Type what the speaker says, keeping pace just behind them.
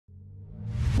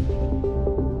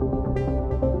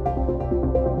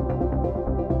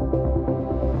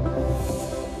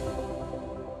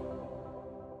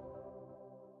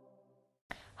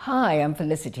Hi, I'm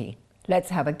Felicity.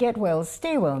 Let's have a get well,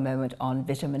 stay well moment on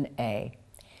vitamin A.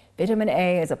 Vitamin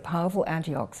A is a powerful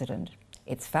antioxidant.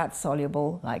 It's fat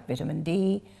soluble like vitamin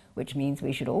D, which means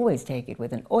we should always take it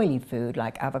with an oily food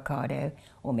like avocado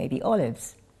or maybe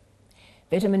olives.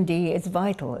 Vitamin D is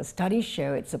vital as studies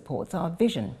show it supports our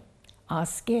vision, our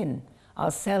skin,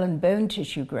 our cell and bone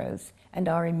tissue growth, and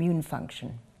our immune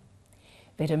function.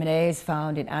 Vitamin A is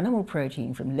found in animal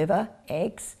protein from liver,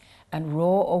 eggs, and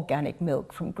raw organic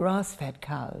milk from grass-fed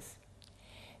cows.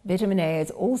 Vitamin A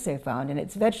is also found in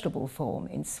its vegetable form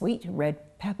in sweet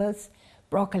red peppers,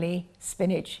 broccoli,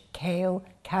 spinach, kale,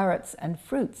 carrots, and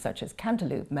fruits such as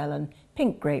cantaloupe, melon,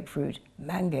 pink grapefruit,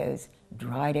 mangoes,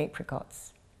 dried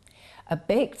apricots. A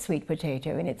baked sweet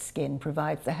potato in its skin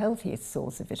provides the healthiest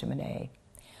source of vitamin A.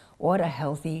 What a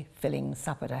healthy, filling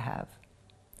supper to have.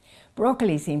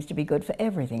 Broccoli seems to be good for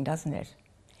everything, doesn't it?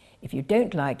 If you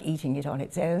don't like eating it on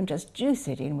its own, just juice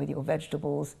it in with your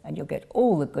vegetables and you'll get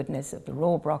all the goodness of the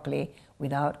raw broccoli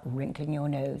without wrinkling your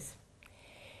nose.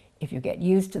 If you get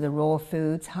used to the raw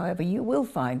foods, however, you will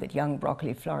find that young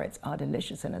broccoli florets are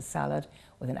delicious in a salad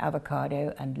with an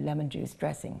avocado and lemon juice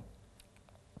dressing.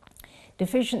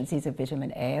 Deficiencies of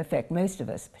vitamin A affect most of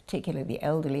us, particularly the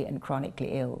elderly and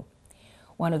chronically ill.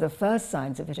 One of the first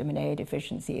signs of vitamin A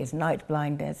deficiency is night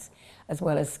blindness, as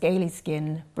well as scaly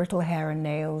skin, brittle hair and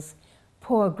nails,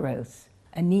 poor growth,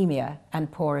 anemia,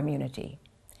 and poor immunity.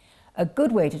 A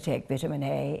good way to take vitamin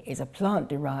A is a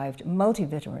plant-derived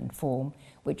multivitamin form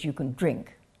which you can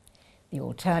drink. The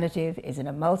alternative is an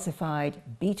emulsified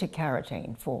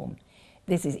beta-carotene form.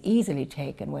 This is easily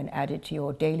taken when added to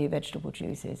your daily vegetable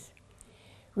juices.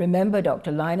 Remember,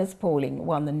 Dr. Linus Pauling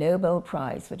won the Nobel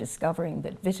Prize for discovering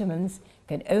that vitamins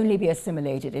can only be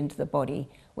assimilated into the body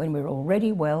when we're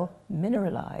already well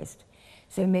mineralized.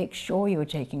 So make sure you're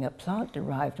taking a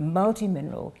plant-derived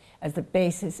multimineral as the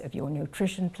basis of your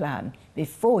nutrition plan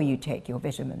before you take your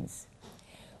vitamins.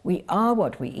 We are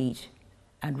what we eat,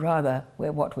 and rather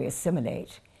we're what we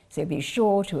assimilate. So be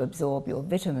sure to absorb your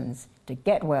vitamins to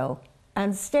get well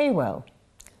and stay well.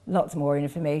 Lots more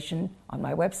information on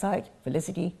my website,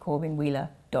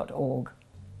 felicitycorbinwheeler.org.